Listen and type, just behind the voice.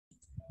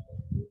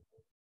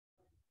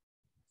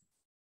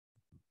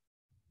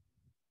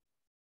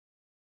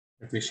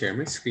Let me share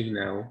my screen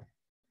now.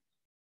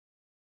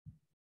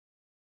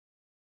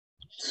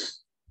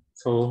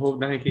 So,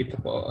 hope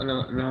nakikita po,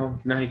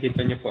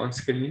 nakikita niyo po ang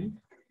screen?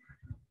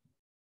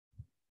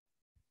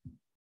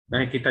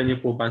 Nakikita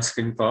niyo po ba ang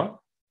screen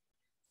ko?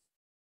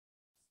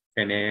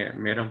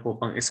 Meron po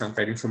pang isang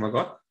pwedeng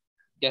sumagot?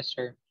 Yes,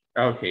 sir.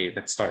 Okay,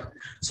 let's start.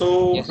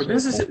 So Yes, for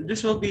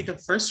this will be the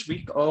first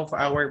week of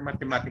our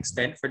Mathematics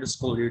 10 for the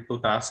school year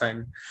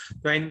 2021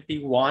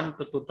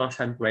 to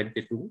 2022,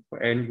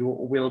 and you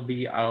will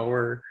be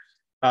our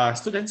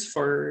students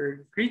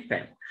for grade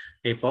 10.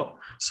 Okay po.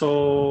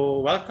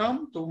 So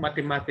welcome to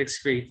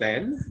Mathematics grade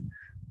 10.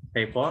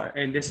 Okay po,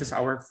 and this is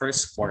our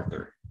first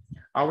quarter.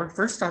 Our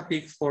first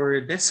topic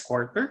for this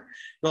quarter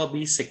will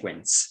be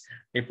sequence.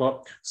 Okay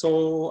po.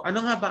 So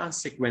ano nga ba ang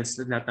sequence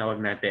na tinatawag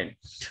natin?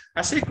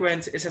 A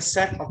sequence is a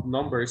set of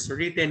numbers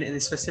written in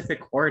a specific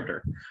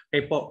order.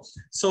 Okay po.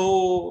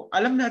 So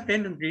alam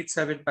natin ng grade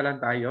 7 pa lang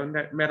tayo,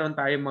 meron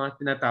tayong mga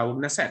tinatawag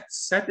na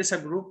sets. Set is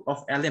a group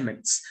of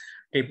elements.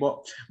 Okay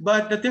po.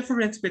 But the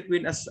difference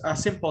between a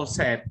simple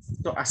set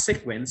to a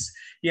sequence,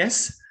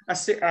 yes, a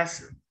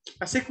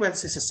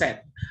sequence is a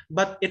set,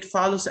 but it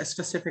follows a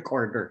specific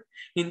order.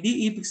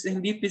 Hindi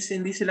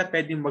sila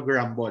pwedeng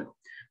mag-rumble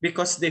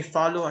because they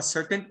follow a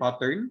certain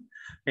pattern,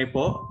 okay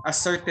po, a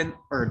certain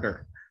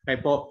order. Okay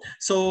po.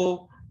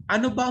 So,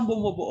 ano ba ang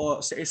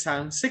bumubuo sa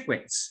isang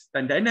sequence?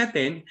 Tandaan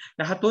natin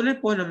na katulad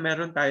po ng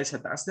meron tayo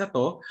sa taas na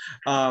to,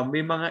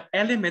 may mga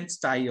elements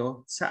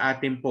tayo sa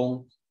ating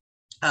pong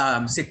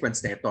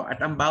sequence na ito.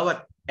 At ang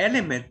bawat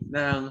element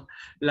ng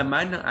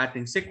laman ng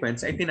ating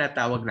sequence ay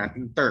tinatawag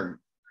nating term.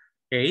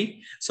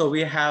 Okay? So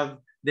we have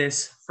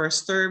this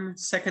first term,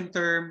 second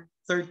term,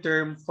 third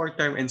term, fourth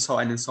term, and so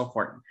on and so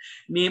forth.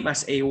 Name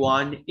as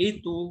A1,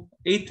 A2,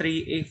 A3,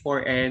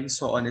 A4, and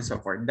so on and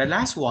so forth. The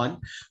last one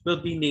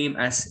will be named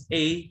as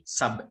A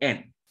sub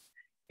n.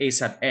 A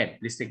sub n.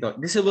 This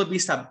will be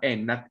sub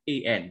n, not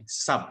an.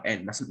 Sub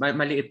n. Mas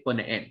maliit po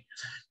na n.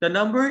 The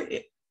number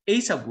A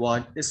sub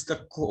 1 is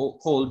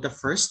called the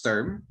first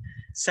term,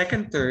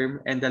 second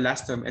term, and the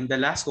last term. And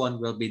the last one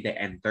will be the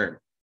n term.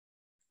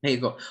 There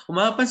you go. Kung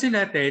mapapansin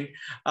natin,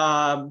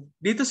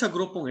 dito sa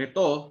grupong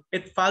ito,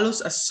 it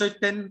follows a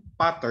certain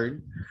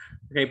pattern.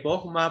 Okay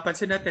po, kung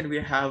mapapansin natin, we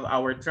have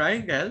our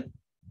triangle,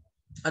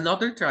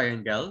 another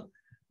triangle,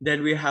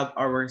 then we have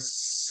our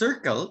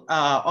circle,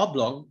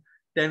 oblong,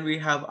 then we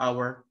have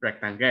our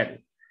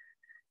rectangle.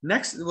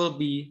 Next will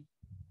be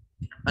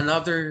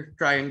another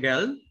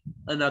triangle,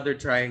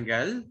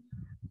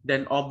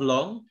 then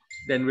oblong,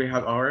 then we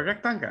have our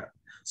rectangle.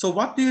 So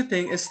what do you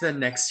think is the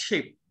next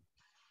shape?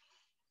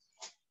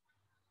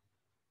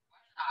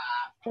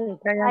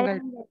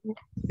 Triangle.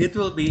 It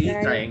will be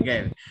a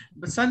triangle.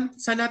 But saan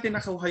natin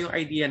nakuha yung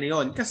idea na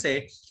yun?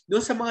 Kasi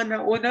doon sa mga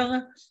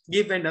naunang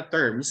given na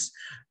terms,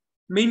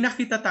 may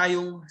nakita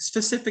tayong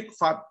specific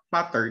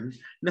pattern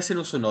na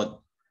sinusunod.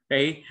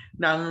 Okay?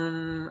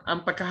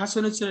 Ang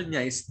pagkakasunod-sunod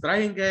niya is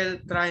triangle,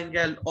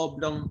 triangle,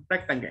 oblong,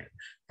 rectangle.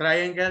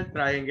 Triangle,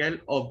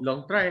 triangle,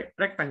 oblong,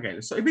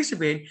 rectangle. So ibig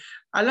sabihin,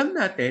 alam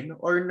natin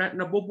or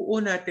nabubuo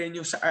natin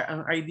yung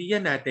ang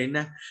idea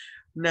natin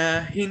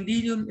na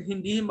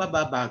hindi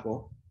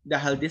mababago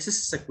dahil this is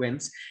a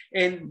sequence,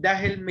 and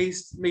dahil may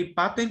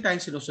pattern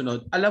tayong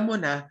sinusunod, alam mo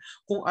na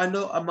kung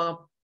ano ang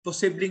mga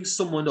posibleng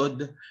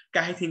sumunod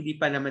kahit hindi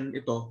pa naman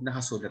ito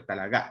nakasulat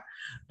talaga.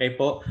 Okay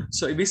po?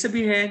 So ibig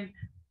sabihin,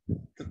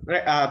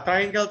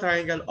 triangle,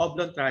 triangle,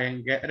 oblong,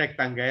 triangle,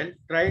 rectangle,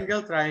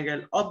 triangle,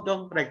 triangle,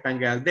 oblong,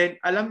 rectangle. Then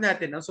alam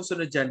natin ang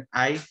susunod dyan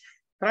ay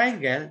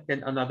triangle,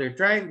 then another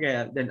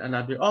triangle, then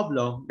another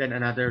oblong, then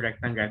another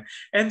rectangle,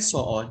 and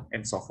so on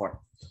and so forth.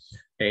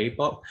 Okay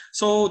po?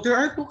 So there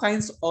are two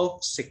kinds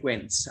of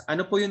sequence.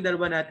 Ano po yung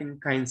dalawa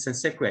nating kinds of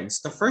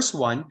sequence? The first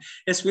one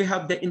is we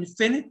have the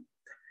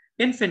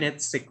infinite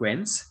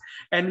sequence,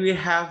 and we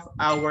have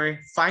our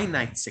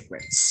finite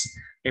sequence.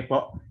 Okay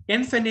po?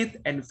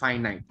 Infinite and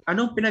finite.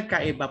 Anong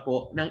pinagkaiba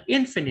po ng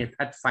infinite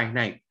at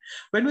finite?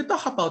 When we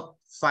talk about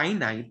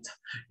finite,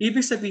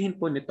 ibig sabihin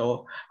po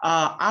nito,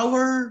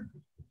 our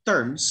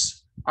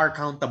terms are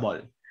countable.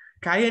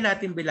 Kaya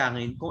natin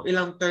bilangin kung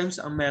ilang terms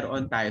ang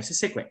meron tayo sa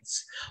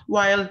sequence.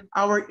 While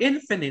our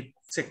infinite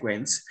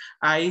sequence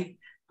ay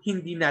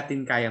hindi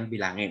natin kayang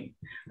bilangin.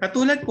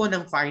 Katulad po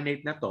ng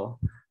finite na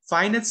to,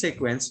 finite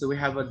sequence, we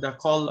have the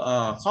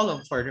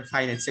column for the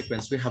finite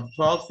sequence. We have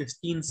 12,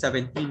 15,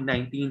 17,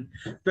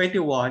 19,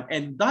 21,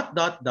 and ...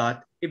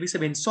 Ibig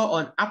sabihin, so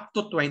on, up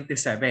to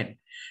 27.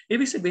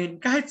 Ibig sabihin,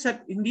 kahit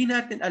hindi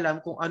natin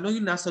alam kung ano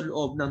yung nasa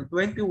loob ng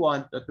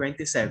 21 to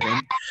 27,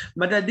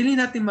 madadali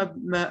natin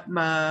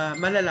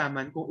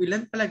malalaman kung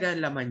ilan talaga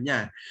ang laman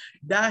niya.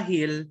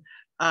 Dahil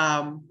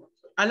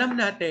alam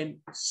natin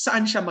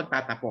saan siya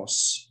magtatapos.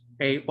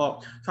 Okay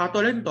po. So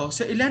katulad nito,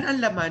 so ilan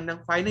ang laman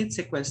ng finite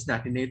sequence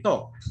natin na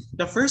ito?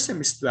 The first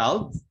term is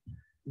 12,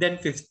 then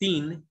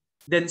 15,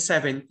 then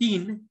 17,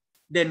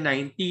 then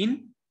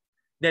 19,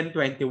 then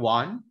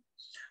 21.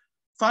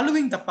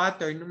 Following the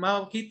pattern,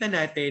 makikita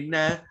natin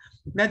na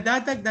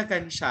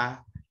nadadagdagan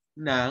siya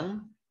ng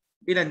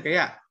ilan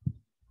kaya?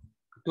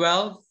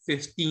 12,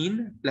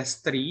 15,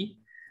 plus 3,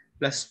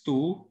 plus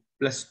 2,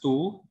 plus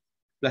 2,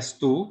 plus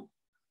 2.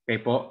 Okay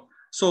po.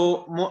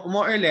 So,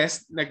 more or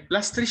less,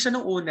 nag-plus 3 siya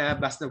nung una,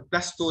 basta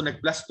nag-plus 2,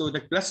 nag-plus 2,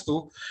 nag-plus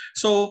 2.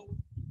 So,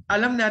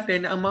 alam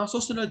natin na ang mga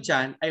susunod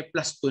dyan ay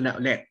plus 2 na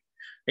ulit.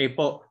 Okay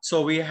po.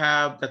 So, we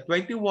have the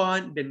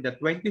 21, then the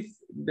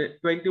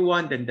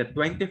 21, then the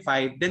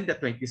 25, then the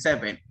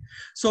 27.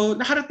 So,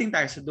 nakarating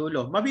tayo sa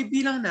dulo.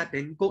 Mabibilang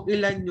natin kung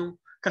ilan yung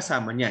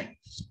kasama niyan.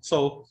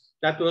 So,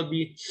 that will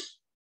be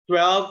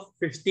 12,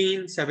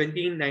 15,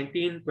 17,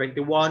 19,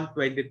 21,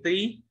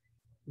 23,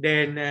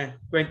 then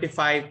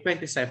 25,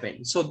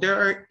 27. So there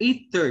are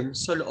 8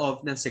 terms sa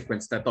loob ng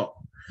sequence na to.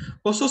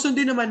 Kung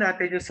susundin naman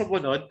natin yung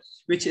sumunod,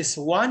 which is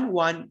 1, 1,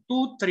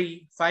 2,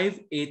 3,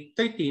 5, 8,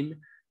 13,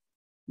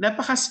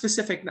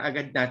 napaka-specific na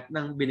agad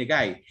ng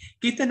binigay.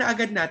 Kita na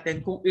agad natin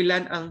kung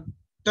ilan ang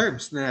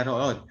terms na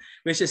naroon,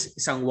 which is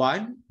isang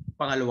 1,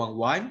 pangalawang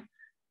 1,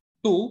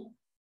 2,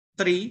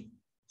 3,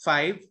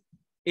 5,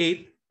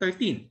 8,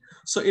 13.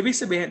 So, ibig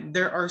sabihin,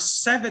 there are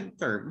 7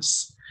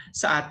 terms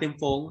sa ating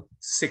pong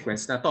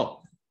sequence na to.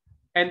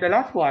 And the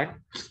last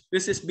one,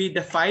 this is be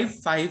the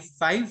 5, 5,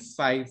 5,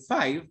 5,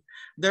 5.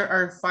 There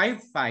are 5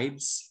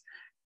 5s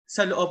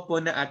sa loob po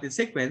na ating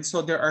sequence,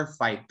 so there are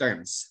 5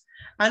 terms.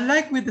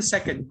 Unlike with the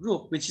second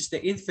group, which is the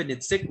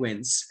infinite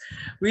sequence,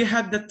 we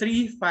have the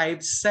 3,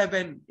 5,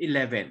 7,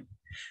 11.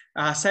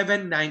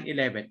 7, 9,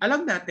 11.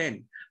 Alam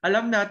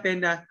natin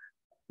na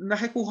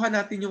nakikuha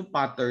natin yung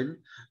pattern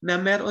na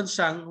meron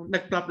siyang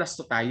nag-plus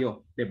 2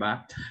 tayo, di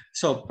ba?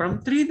 So, from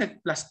 3,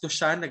 nag-plus 2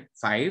 siya,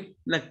 nag-5,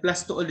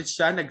 nag-plus 2 ulit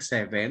siya,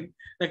 nag-7,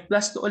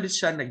 nag-plus 2 ulit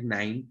siya,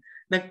 nag-9,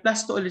 nag-plus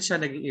 2 ulit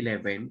siya, naging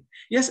 11.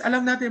 Yes,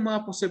 alam natin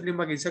mga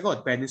posibleng maging sagot.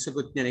 Pwedeng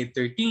sagot niya ay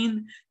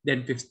 13,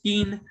 then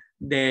 15,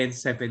 then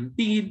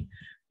 17.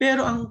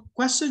 Pero ang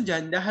question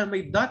dyan, dahil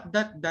may dot,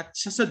 dot, dot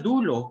siya sa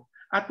dulo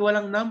at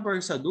walang number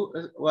sa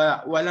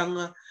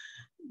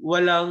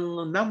walang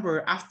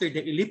number after the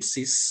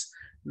ellipsis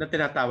na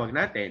tinatawag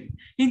natin,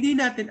 hindi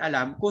natin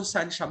alam kung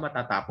saan siya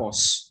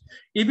matatapos.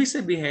 Ibig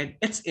sabihin,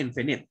 it's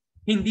infinite.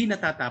 Hindi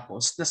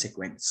natatapos na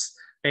sequence.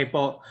 Okay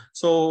po?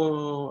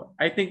 So,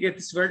 I think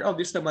it's very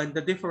obvious naman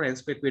the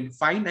difference between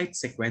finite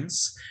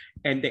sequence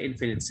and the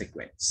infinite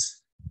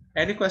sequence.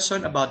 Any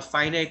question about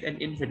finite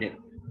and infinite?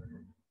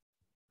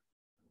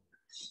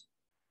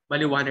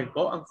 Maliwanag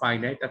ko ang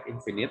finite at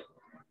infinite?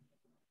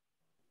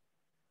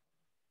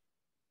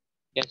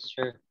 Yes,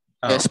 sir.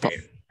 Yes, po.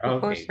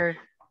 Okay. sir.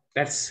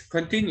 Let's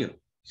continue.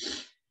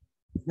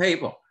 Okay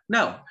po.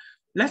 Now,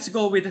 let's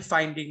go with the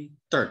finding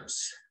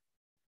terms.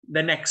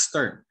 The next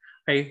term.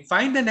 Okay,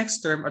 find the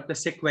next term of the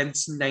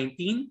sequence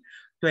 19,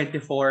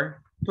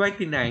 24,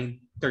 29,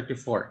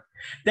 34.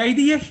 The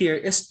idea here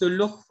is to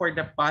look for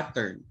the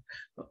pattern.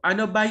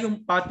 Ano ba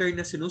yung pattern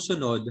na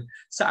sinusunod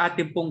sa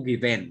ating pong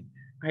given?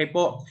 Okay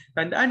po,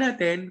 tandaan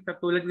natin,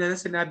 katulad nga na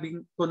sinabi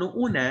ko nung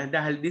una,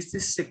 dahil this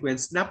is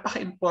sequence,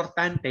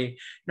 napaka-importante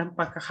ng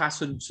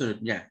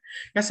pagkakasunod-sunod niya.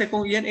 Kasi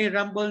kung yan ay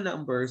rumble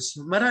numbers,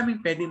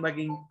 maraming pwedeng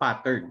maging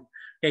pattern.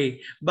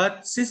 Okay,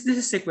 but since this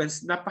is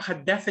sequence,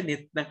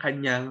 napaka-definite ng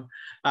kanyang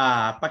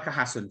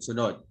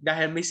pagkakasunod-sunod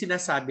dahil may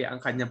sinasabi ang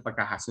kanyang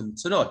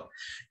pagkakasunod-sunod.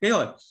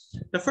 Ngayon,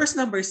 the first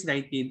number is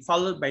 19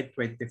 followed by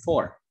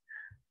 24.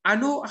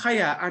 Ano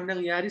kaya ang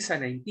nangyari sa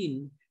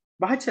 19?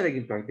 Bakit siya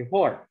naging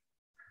 24?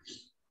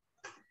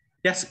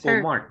 Yes, po,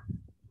 Mark.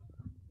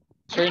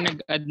 Sir,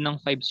 nag-add ng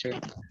 5, sir.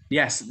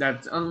 Yes,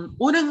 that's ang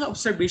unang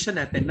observation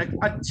natin,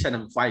 nag-add siya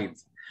ng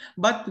 5.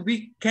 But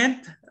we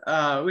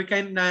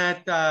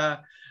cannot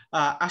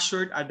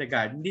assured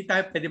agad. Hindi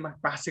tayo pwede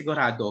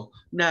magpasigurado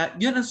na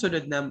yun ang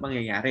sunod na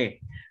mangyayari.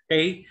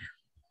 Okay?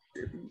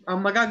 Ang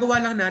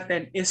magagawa lang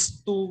natin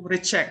is to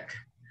recheck.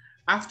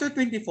 After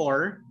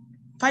 24,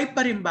 5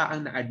 pa rin ba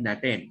ang na-add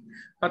natin?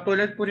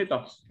 Patulad po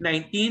nito,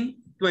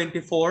 19,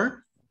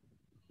 24.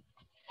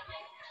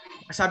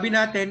 Sabi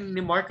natin ni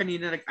Mark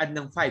kanina nag-add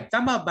ng 5.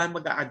 Tama ba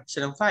mag-add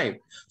siya ng 5?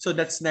 So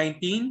that's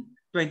 19,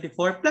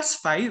 24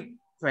 plus 5,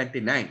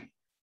 29.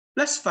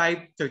 Plus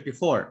 5,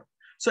 34.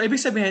 So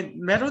ibig sabihin,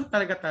 meron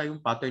talaga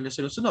tayong pattern na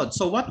sinusunod.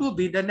 So what will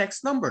be the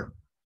next number?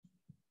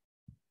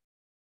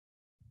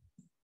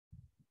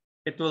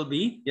 It will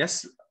be,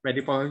 yes,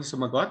 ready po yung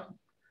sumagot?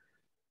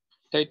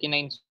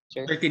 39,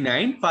 sir.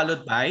 39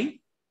 followed by?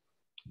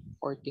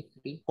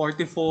 43.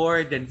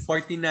 44, then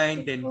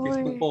 49, then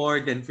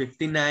 54, then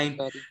 59.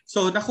 Sorry.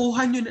 So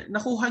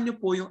nakuha nyo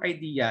po yung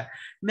idea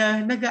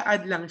na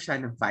nag-a-add lang siya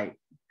ng 5.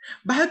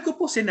 Bakit ko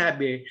po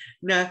sinabi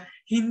na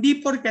hindi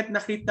porket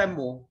nakita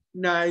mo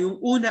na yung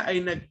una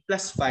ay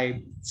nag-plus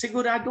 5,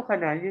 sigurado ka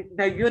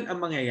na yun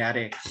ang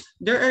mangyayari.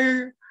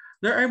 There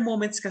are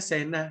moments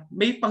kasi na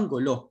may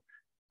panggulo.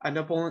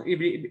 Ano pong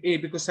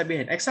ibig ko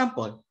sabihin?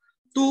 Example,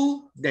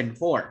 2, then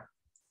 4.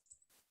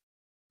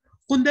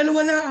 Kung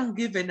dalawa lang ang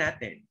given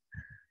natin,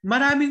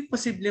 maraming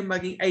posibleng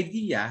maging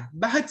idea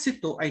bakit si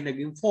 2 ay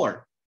naging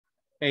 4.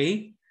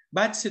 Okay?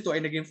 Bakit si 2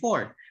 ay naging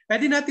 4?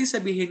 Pwede natin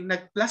sabihin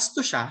nag-plus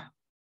 2 siya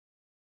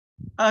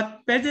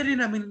at pwede rin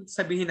namin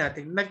sabihin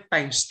natin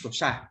nag-times 2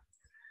 siya.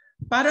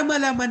 Para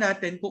malaman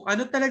natin kung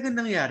ano talaga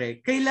nangyari,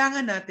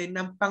 kailangan natin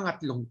ng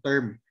pangatlong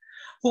term.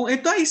 Kung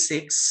ito ay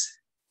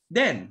 6,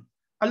 then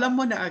alam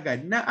mo na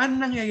agad na ang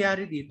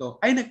nangyayari dito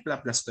ay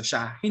nagpla-plus to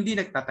siya, hindi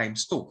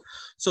nagta-times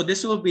 2. So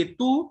this will be 2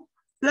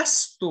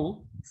 plus 2,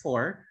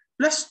 4,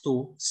 plus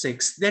 2,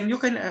 6. Then you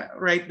can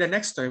write the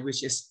next term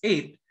which is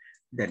 8,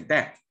 then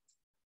 10.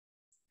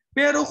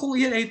 Pero kung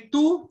yan ay 2,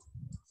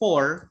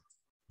 4,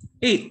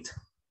 8,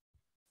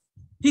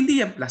 hindi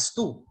yan plus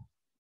 2.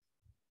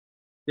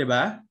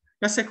 Diba?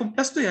 Kasi kung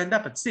plus 2 yan,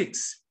 dapat 6.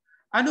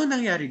 Ano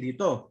nangyari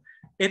dito?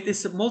 It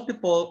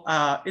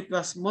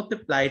was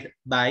multiplied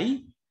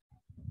by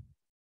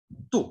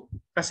 2.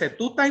 Kasi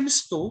 2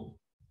 times 2,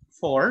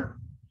 4.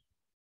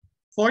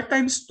 4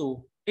 times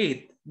 2,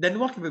 8. Then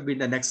what will be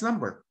the next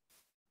number?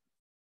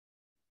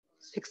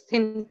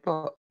 16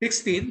 po.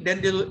 16.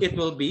 Then it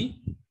will be?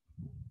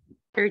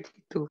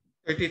 32.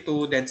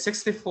 32. Then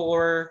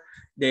 64.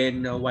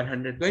 Then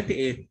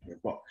 128.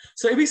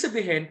 So ibig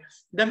sabihin,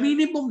 the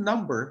minimum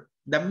number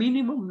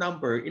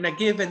in a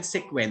given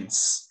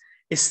sequence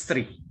is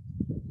 3.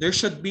 There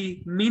should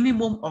be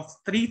minimum of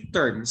 3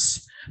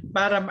 terms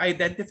para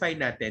ma-identify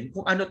natin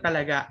kung ano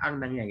talaga ang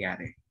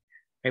nangyayari.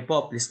 Okay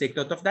po, please take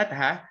note of that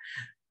ha.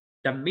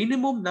 The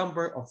minimum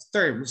number of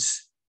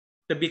terms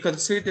to be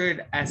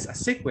considered as a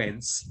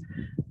sequence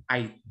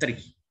ay 3.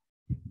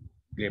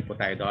 Clear po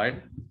tayo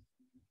doon?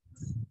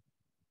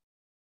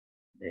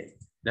 Okay.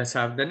 Let's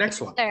have the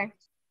next one. Sir.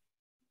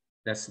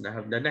 Let's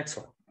have the next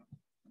one.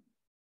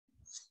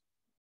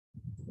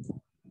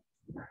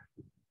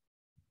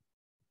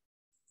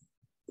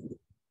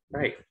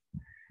 Right.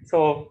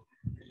 So,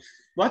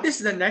 what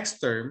is the next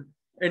term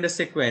in the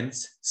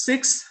sequence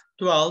 6,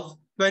 12,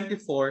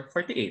 24,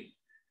 48?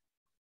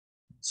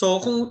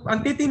 So, kung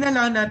ang titingnan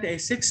lang natin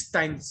ay 6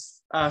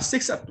 times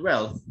 6 at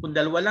 12, kung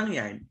dalawa lang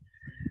yan,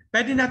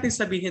 pwede natin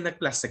sabihin na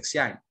plus 6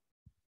 yan.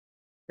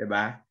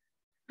 Diba?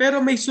 Pero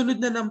may sunod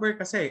na number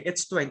kasi,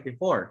 it's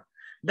 24.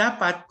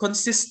 Dapat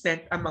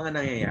consistent ang mga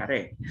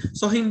nangyayari.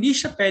 So, hindi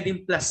siya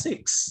pwedeng plus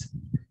 6.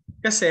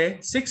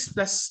 Kasi 6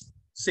 plus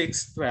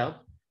 6,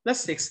 12, plus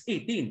 6,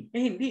 18.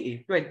 Eh, hindi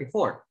eh,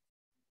 24.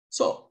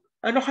 So,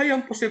 ano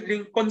kayang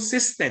posibleng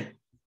consistent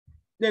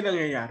na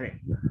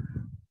nangyayari?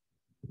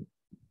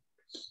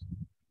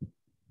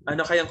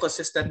 Ano kayang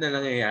consistent na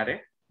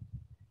nangyayari?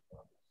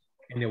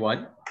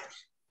 Anyone?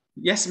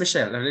 Yes,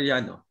 Michelle. Ano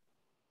yan? No?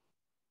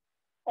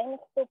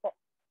 Times 2 po.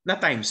 Na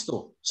times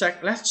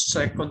 2. Let's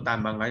check kung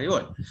tama nga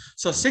yun.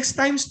 So 6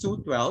 times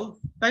 2, 12.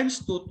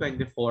 Times 2,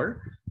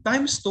 24.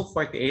 Times 2,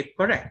 48.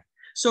 Correct.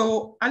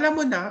 So alam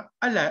mo na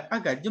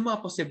agad yung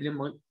mga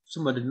posibleng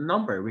sumunod na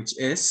number which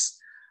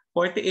is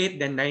 48,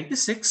 then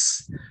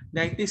 96.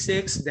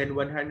 96, then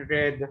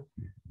 192.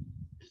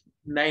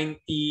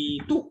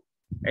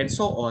 And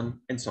so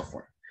on and so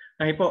forth.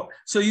 Okay po.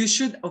 So you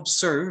should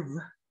observe,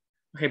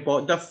 okay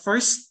po, the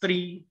first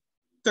 3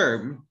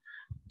 term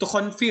to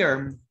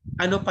confirm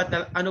ano ba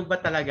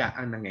talaga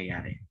ang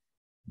nangyayari.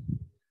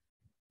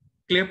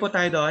 Clear po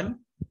tayo doon?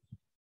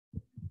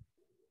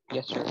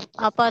 Yes, sir.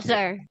 Opo,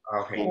 sir.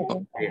 Okay,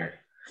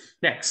 clear.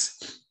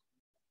 Next.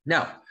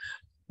 Now,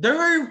 there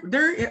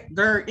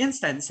are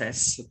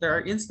instances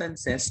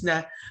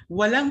na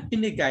walang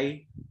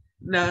pinigay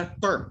na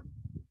term.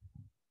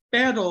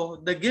 Pero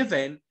the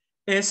given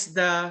is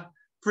the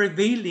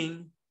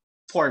prevailing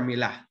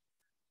formula.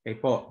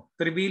 Okay po,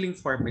 prevailing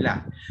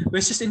formula.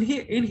 Which is in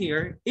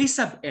here, a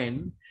sub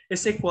n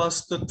is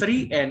equals to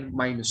 3n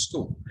minus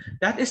 2.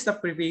 That is the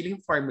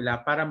prevailing formula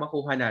para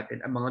makuha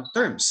natin ang mga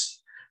terms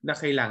na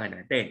kailangan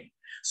natin.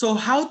 So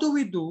how do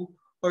we do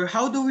or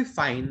how do we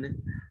find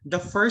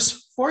the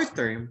first 4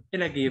 term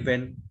in a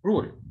given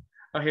rule?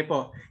 Okay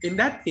po, in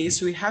that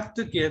case, we have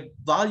to give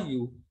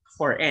value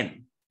for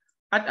n.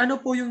 At ano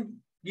po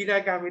yung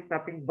ginagamit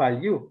nating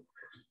value?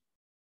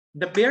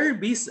 The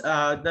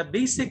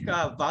basic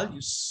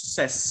values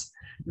says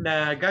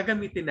na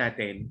gagamitin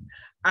natin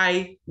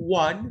ay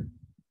 1,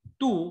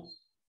 2,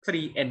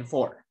 3, and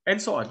 4. And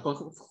so on.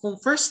 Kung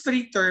first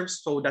 3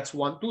 terms, so that's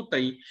 1, 2,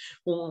 3.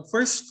 Kung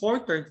first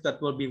 4 terms, that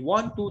will be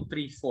 1, 2,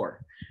 3,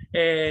 4.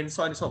 And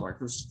so on and so forth.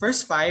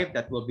 First 5,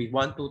 that will be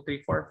 1, 2,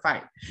 3, 4,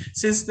 5.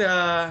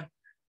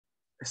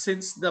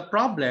 Since the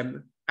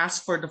problem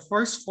asks for the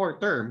first 4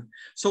 term,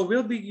 so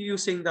we'll be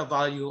using the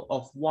value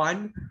of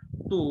 1,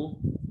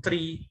 2,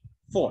 3,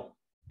 4.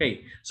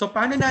 Okay, so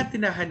paano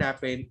natin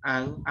nahanapin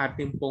ang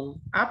ating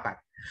pong 4?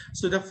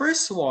 So the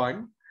first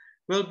one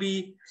will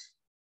be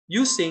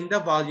using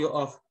the value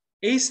of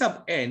a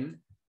sub n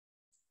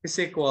is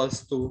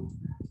equals to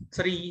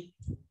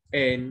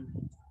 3n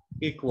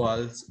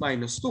equals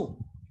minus 2,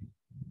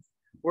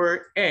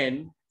 where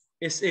n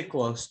is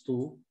equals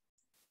to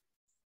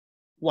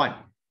 1.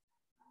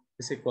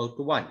 Is equal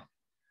to 1.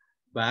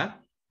 Ba?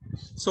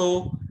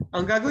 So,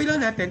 ang gagawin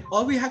lang natin,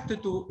 all we have to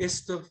do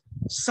is to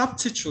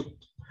substitute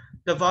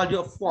the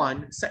value of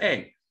 1 sa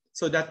n.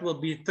 So that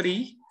will be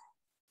 3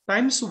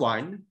 times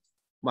 1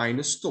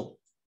 minus 2.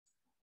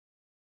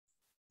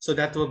 So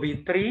that will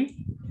be 3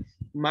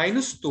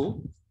 minus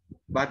 2.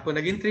 Bakit po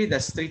naging 3?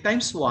 That's 3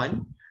 times 1.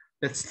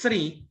 That's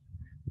 3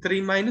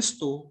 3 minus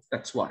 2,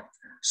 that's 1.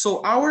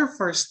 So our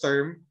first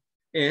term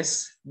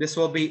is, this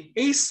will be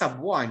a sub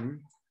 1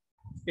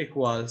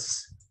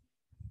 equals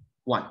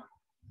 1.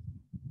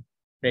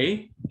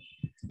 Okay?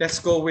 Let's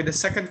go with the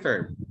second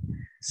term.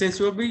 Since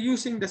we'll be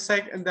using the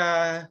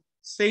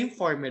same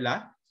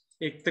formula,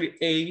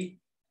 a,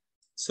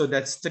 so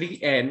that's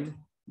 3n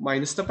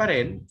minus na pa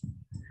rin.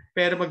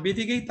 Pero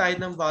magbibigay tayo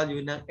ng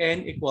value ng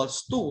n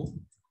equals 2.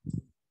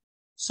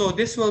 So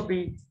this will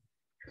be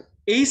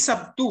a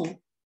sub 2.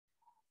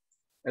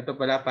 Ito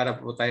pala para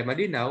po tayo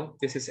malinaw.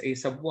 This is a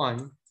sub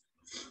 1.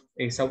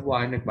 A sub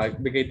 1,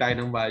 nagbigay tayo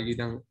ng value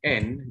ng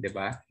n, di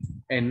ba?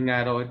 N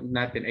nga raw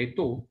natin ay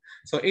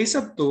 2. So a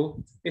sub 2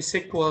 is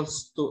equal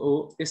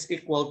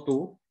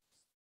to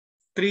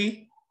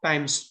 3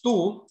 times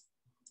 2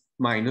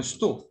 minus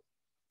 2.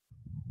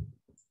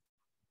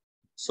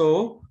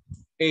 So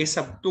a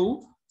sub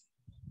 2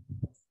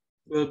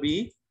 will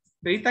be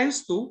 3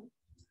 times 2,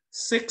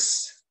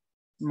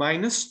 6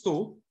 minus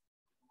 2.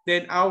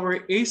 Then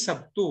our a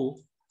sub 2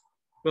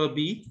 will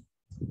be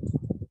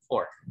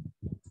 4.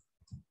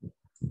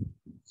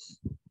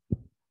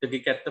 Did you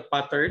get the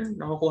pattern?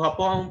 Nakukuha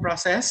po ang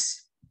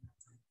process?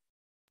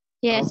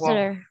 Yes,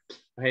 sir.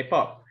 Okay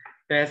po.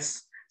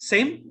 That's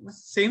same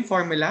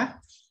formula.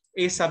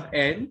 A sub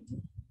n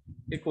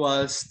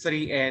equals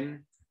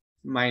 3n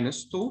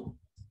minus 2.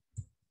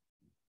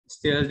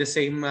 Still the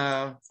same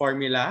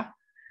formula.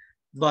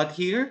 But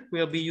here,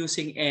 we'll be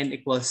using n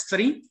equals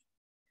 3.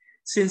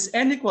 Since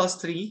n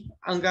equals 3,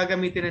 ang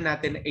gagamitin na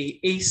natin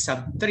ay a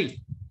sub 3.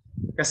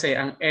 Kasi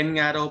ang n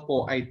nga raw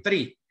po ay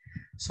 3.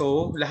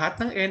 So, lahat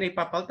ng n ay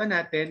papalitan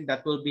natin.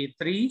 That will be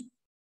 3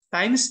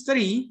 times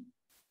 3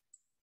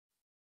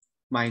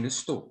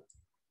 minus 2.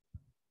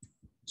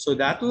 So,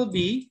 that will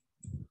be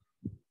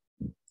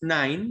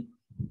 9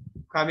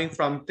 coming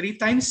from 3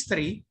 times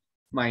 3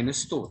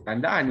 minus 2.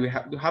 Tandaan, we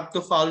have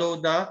to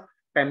follow the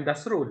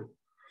PEMDAS rule.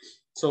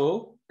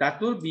 So, that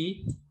will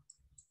be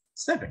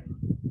 7.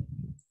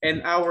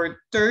 And our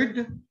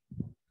third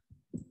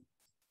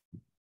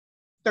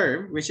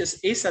term, which is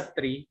a sub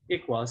 3,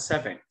 equals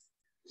 7.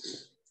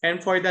 And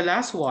for the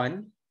last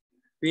one,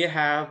 we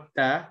have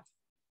the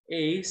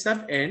a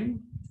sub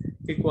n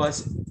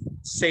equals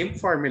same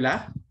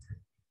formula,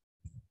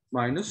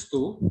 minus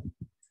 2,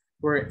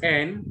 where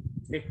n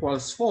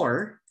equals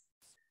 4.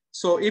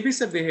 So, ibig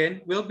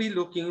sabihin, we'll be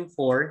looking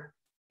for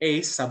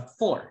a sub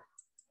 4.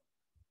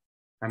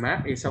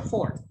 Tama? A sub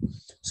 4.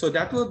 So,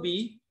 that will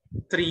be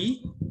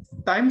 3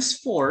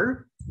 times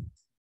 4.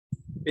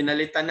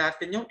 Pinalitan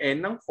natin yung n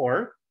ng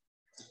 4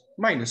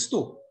 minus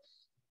 2.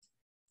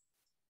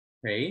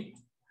 Okay?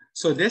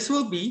 So, this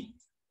will be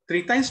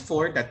 3 times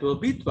 4. That will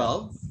be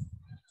 12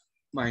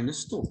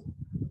 minus 2.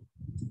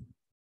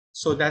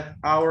 So, that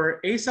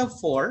our a sub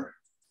 4,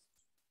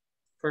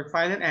 for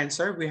final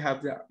answer, we have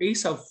the a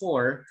sub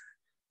 4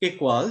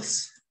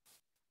 equals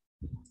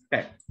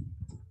 10.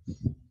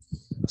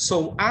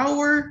 So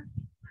our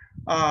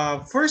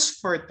first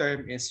 4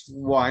 term is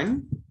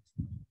 1,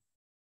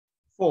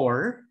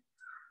 4,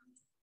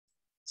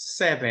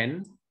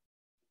 7,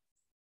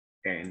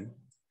 and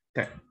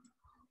 10.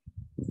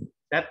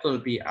 That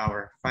will be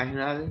our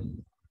final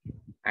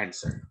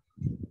answer.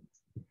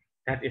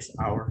 That is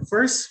our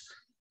first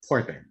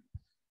 4 term.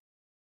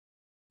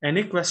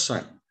 Any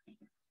question?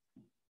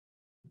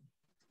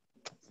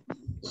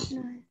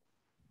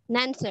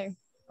 None, sir.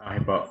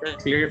 Okay po.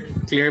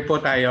 Clear po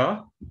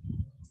tayo?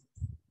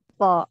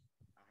 Po.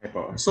 Okay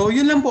po. So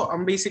yun lang po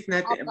ang basic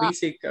natin, Opo.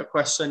 basic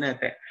question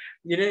natin.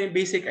 Yun na yung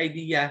basic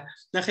idea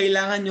na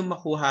kailangan nyo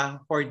makuha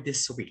for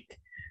this week.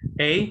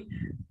 Okay?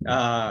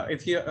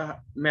 If you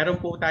meron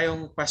po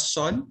tayong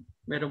question?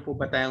 Meron po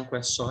ba tayong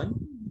question?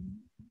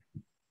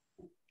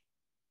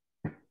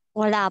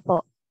 Wala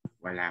po.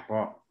 Wala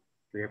po.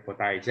 Clear po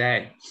tayo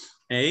dyan.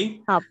 Okay?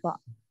 Opo.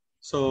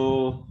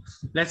 So,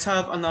 let's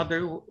have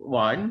another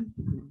one.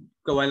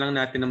 Gawa lang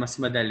natin na mas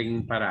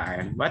madaling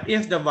paraan. What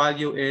if the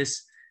value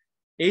is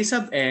a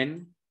sub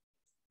n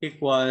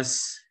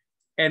equals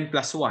n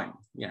plus 1?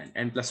 Yan,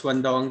 n plus 1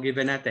 daw ang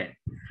given natin.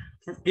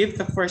 Give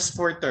the first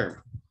 4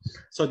 term.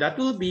 So, that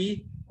will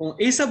be, kung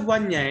a sub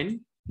 1 yan,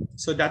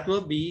 so that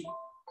will be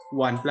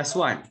 1 plus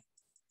 1.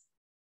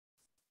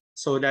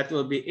 So, that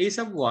will be a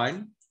sub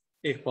 1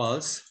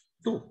 equals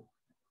 2.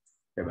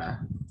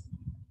 Diba?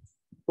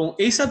 Kung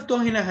a sub 2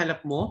 ang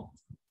hinahanap mo,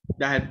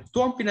 dahil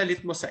 2 ang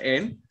pinalit mo sa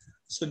n,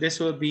 so this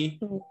will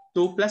be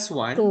 2 plus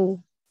 1. 2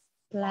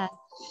 plus.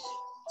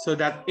 So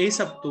that a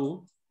sub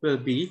 2 will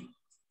be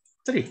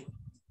 3.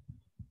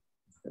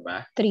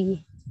 Diba? 3.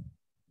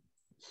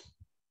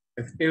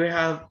 If we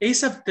have a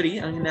sub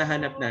 3 ang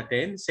hinahanap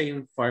natin,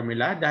 same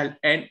formula, dahil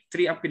n,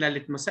 3 ang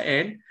pinalit mo sa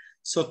n,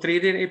 so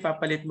 3 din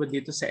ipapalit mo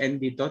dito sa n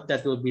dito,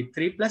 that will be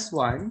 3 plus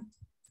 1.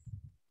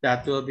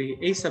 That will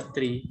be a sub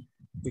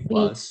 3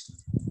 equals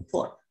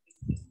 4.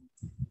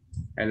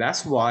 And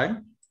last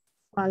one,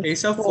 a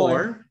sub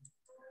 4.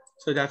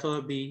 So that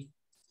will be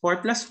 4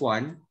 plus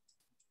 1.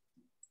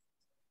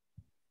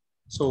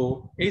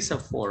 So a sub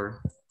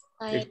 4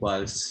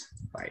 equals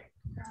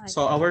 5.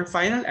 So our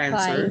final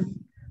answer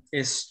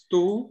is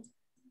 2,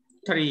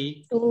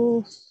 3,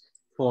 2,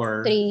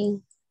 4, 3,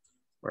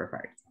 4,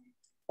 5.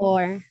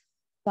 4,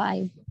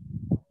 5.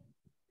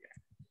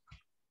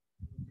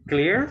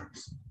 Clear?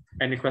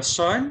 Any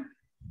question?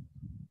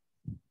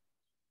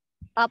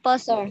 Opo,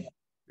 sir.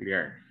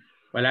 Clear.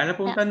 Wala na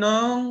pong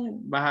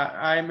tanong.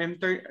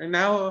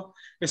 Now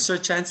is your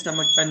chance na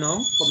magtanong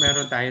kung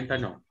meron tayong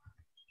tanong.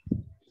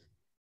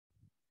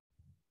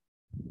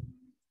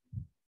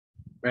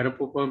 Meron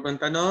po pong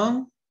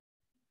tanong?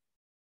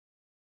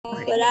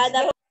 Wala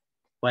na.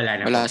 Wala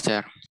na Wala, po. sir.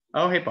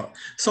 Okay po.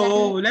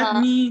 So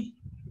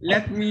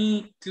let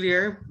me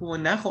clear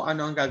muna kung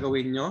ano ang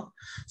gagawin nyo.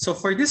 So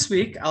for this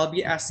week, I'll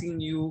be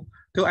asking you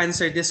to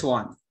answer this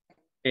one.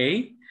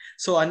 Okay?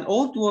 So an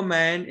old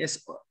woman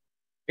is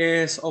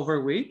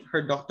overweight.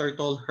 Her doctor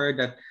told her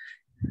that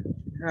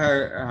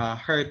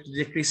her to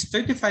decrease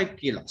 35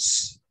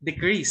 kilos.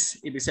 Decrease,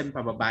 ibig sabihin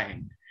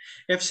pababain.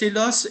 If she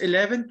lost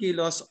 11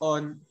 kilos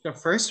on the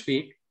first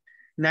week,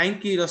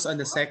 9 kilos on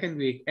the second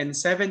week, and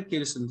 7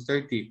 kilos on the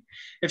third week.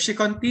 If she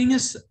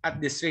continues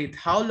at this rate,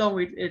 how long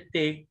will it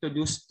take to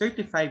lose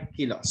 35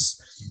 kilos?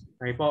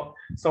 Okay po.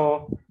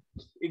 So,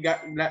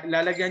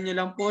 lalagyan nyo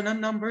lang po ng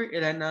number,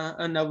 ilan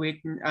na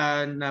weight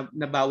na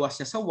nabawas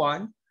niya sa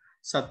 1,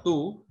 sa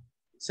 2,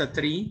 sa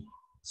 3,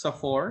 sa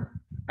 4,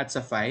 at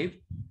sa 5.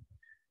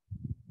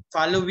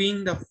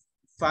 Following the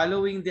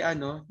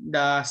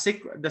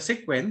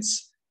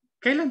sequence,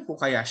 kailan po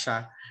kaya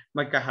siya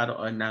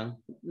magkakaroon ng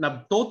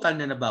total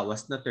na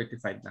nabawas na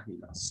 35 na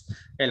kilos?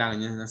 Kailangan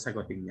nyo na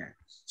sagutin yan.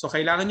 So,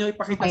 kailangan nyo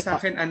ipakita sa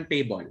akin ang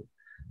table.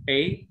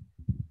 Okay?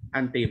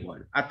 Ang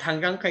table. At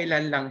hanggang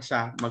kailan lang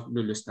siya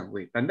maglulus ng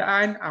weight.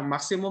 Tandaan, ang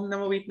maximum na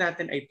weight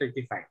natin ay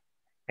 35.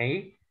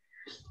 Okay?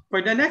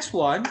 For the next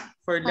one,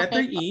 for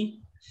letter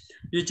E,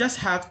 you just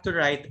have to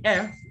write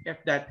F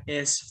if that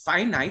is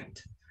finite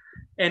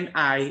and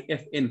I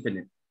if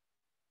infinite.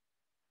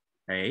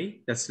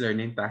 Okay? That's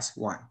learning task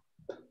 1.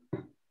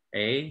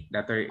 Okay,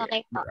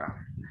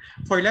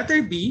 for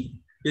letter B,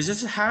 you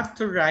just have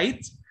to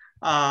write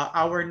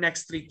our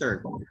next 3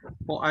 term.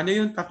 Kung ano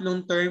yung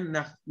tatlong term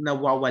na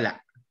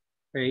nawawala.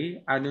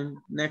 Okay, anong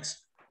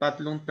next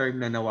tatlong term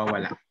na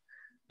nawawala.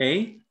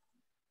 Okay?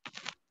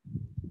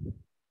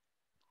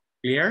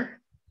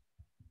 Clear?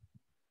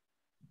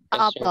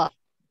 Opo.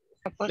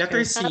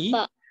 Letter C,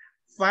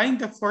 find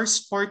the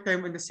first 4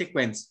 term in the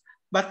sequence.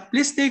 But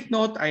please take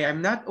note, I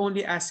am not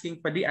only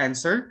asking for the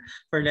answer.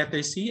 For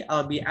letter C,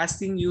 I'll be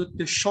asking you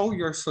to show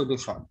your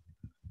solution.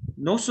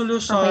 No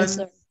solution,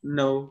 Okay,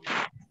 no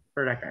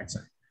correct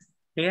answer.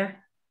 Clear?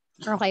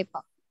 Okay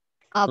po.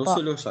 No Opo.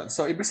 solution.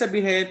 So, ibig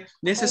sabihin,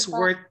 this is Opo.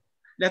 worth,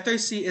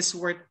 letter C is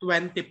worth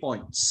 20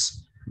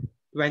 points.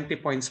 20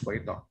 points po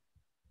ito.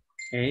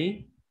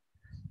 Okay?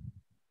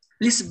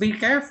 Please be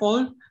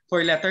careful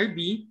for letter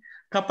B.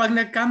 Kapag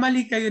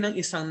nagkamali kayo ng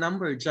isang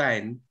number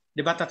dyan, di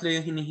ba 3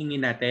 yung hinihingi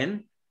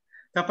natin?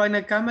 Kapag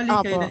nagkamali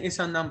kayo ng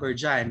isang number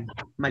dyan,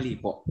 mali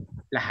po.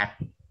 Lahat.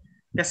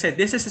 Kasi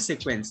this is a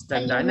sequence.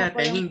 Tandaan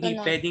natin, hindi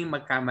pwedeng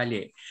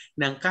magkamali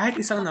ng kahit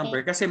isang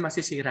number kasi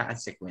masisira ang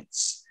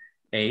sequence.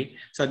 Okay?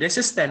 So this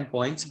is 10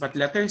 points, but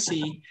letter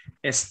C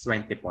is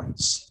 20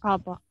 points.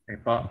 Opo. Okay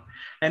po.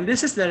 And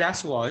this is the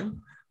last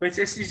one, which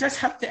is you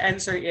just have to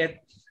answer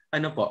it,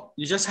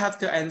 you just have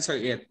to answer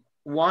it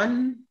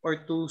 1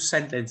 or 2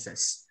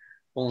 sentences.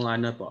 Kung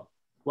ano po.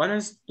 1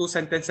 or 2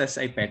 sentences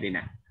ay pwede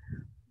na.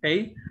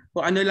 Okay?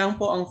 Kung ano lang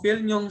po ang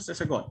feel nyong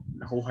sasagot.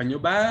 Nakuha nyo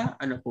ba?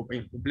 Ano po pa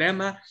yung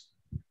problema?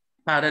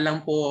 Para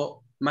lang po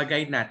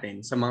mag-guide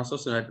natin sa mga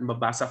susunod na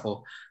babasa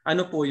ko,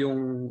 ano po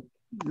yung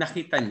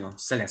nakita nyo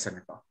sa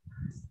lesson na to.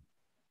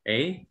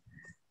 Okay?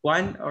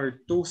 1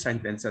 or 2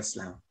 sentences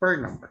lang per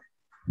number.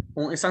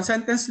 Kung isang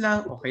sentence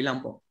lang, okay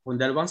lang po. Kung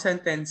 2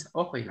 sentence,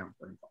 okay lang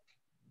po.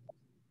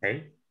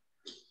 Okay?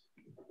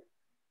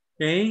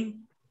 Okay?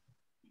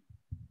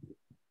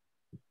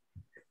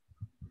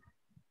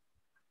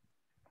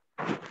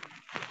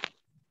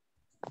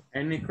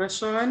 Any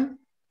question?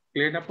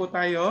 Clear na po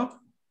tayo?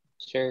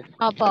 Sir.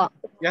 Opo.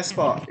 Yes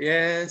po.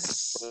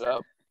 Yes. Sir.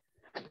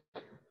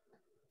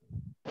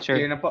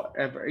 Clear na po.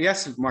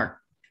 Yes, Mark.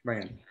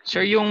 Brian.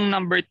 Sir, yung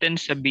number 10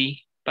 sa B,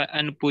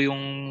 ano po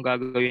yung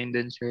gagawin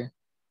dun, sir?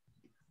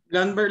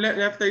 Number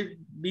after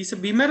B sa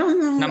B, meron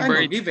yung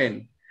Number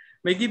given.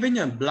 May given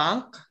yan.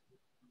 Blank,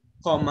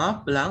 comma,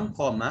 blank,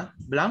 comma,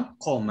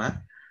 blank,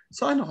 comma.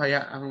 So ano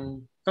kaya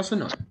ang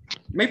kasunod?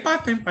 May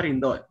pattern pa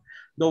rin doon.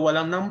 Though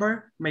walang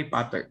number, may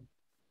pattern.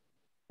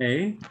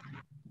 Okay?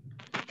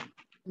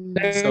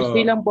 So,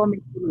 lang po may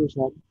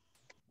solution.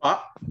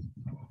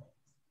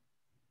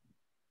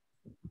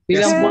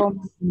 Yes, Bilang po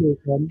may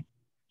solution.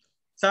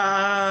 Sa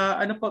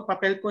ano po,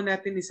 papel po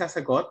natin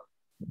isasagot?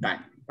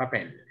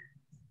 Papel.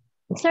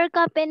 Sir,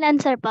 copy and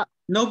answer po.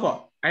 No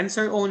po.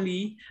 Answer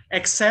only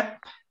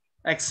except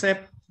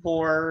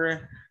for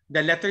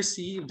the letter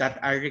C that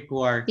I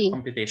require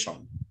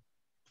computation.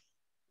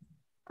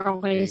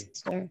 Okay,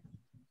 sir.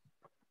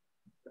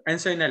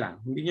 Answer na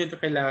lang. Hindi nyo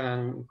ito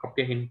kailangan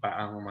kopyahin pa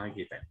ang mga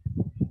given.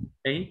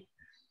 Okay?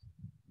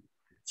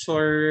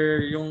 for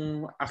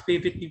yung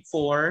activity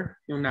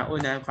 4, yung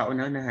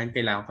kauna-unahan,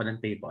 kailangan ko ng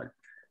table.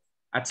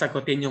 At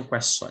sagutin yung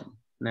question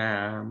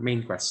na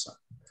main question.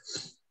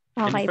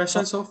 Any Okay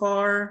questions po. so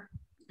far?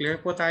 Clear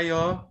po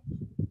tayo?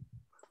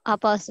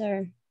 Opo,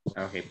 sir.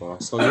 Okay po.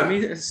 So you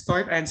may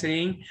start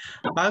answering.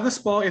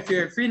 Bagos po, if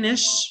you're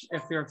finished,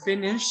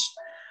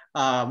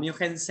 you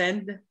can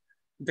send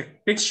the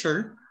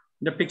picture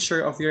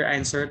of your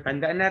answer.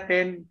 Tandaan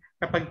natin,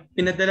 kapag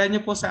pinadala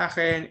niyo po sa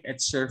akin,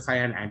 it's your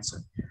final answer.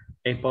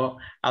 Okay po?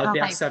 I'll be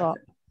Okay accept. po.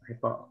 Okay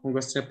po. Kung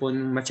gusto niyo po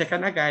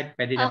ma-checkan agad,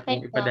 pwede na Okay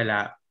pong po.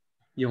 ipadala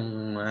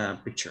yung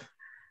picture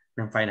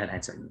ng final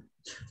answer niyo.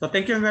 So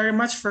thank you very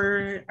much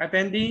for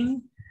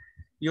attending.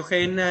 You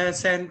can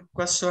send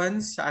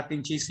questions sa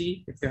ating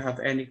GC if you have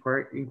any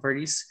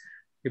inquiries.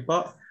 Okay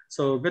po.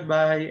 So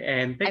goodbye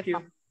and thank you.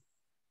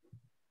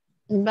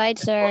 Bye,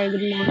 sir.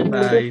 Good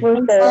morning.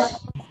 Bye.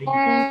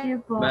 Thank you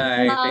po.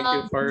 Bye. Thank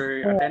you for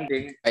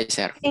attending. Bye,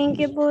 sir. Thank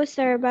you po,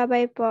 sir.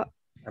 Bye-bye po.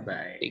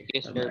 Bye-bye. Thank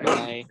you, sir.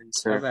 Bye.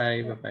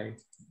 Bye-bye.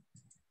 Bye-bye.